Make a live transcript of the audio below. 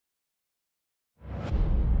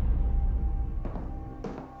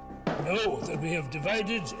know that we have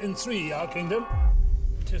divided in three our kingdom.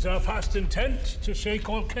 'Tis our fast intent to shake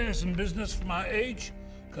all cares and business from our age,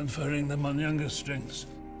 conferring them on younger strengths.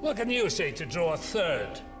 What can you say to draw a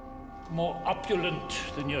third, more opulent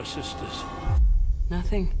than your sisters?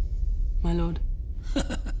 Nothing, my lord.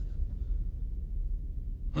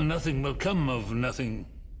 Well, nothing will come of nothing.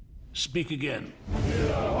 Speak again.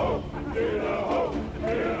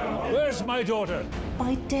 Where's my daughter?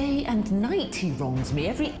 By day and night he wrongs me.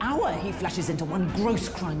 Every hour he flashes into one gross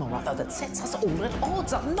crime or other that sets us all at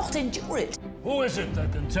odds. I'll not endure it. Who is it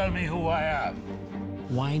that can tell me who I am?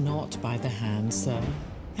 Why not by the hand, sir?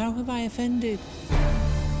 How have I offended?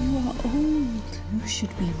 You are old. You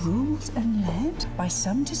should be ruled and led by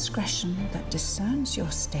some discretion that discerns your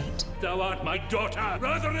state. Thou art my daughter,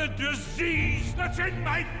 rather a disease that's in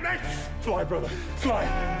my flesh! Fly, brother, fly!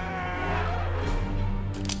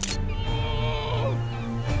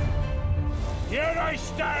 Here I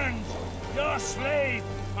stand, your slave,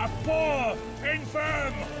 a poor,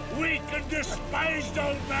 infirm, weak and despised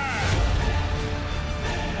old man!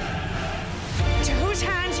 To whose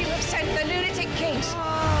hands you have sent the lunatic kings?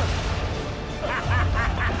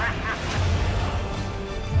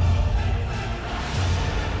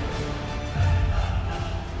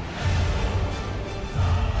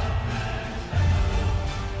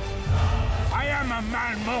 I am a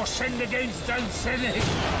man more sinned against than sinning.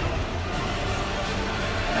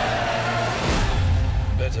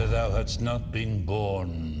 Better thou hadst not been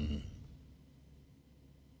born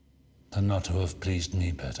than not to have pleased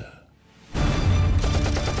me better.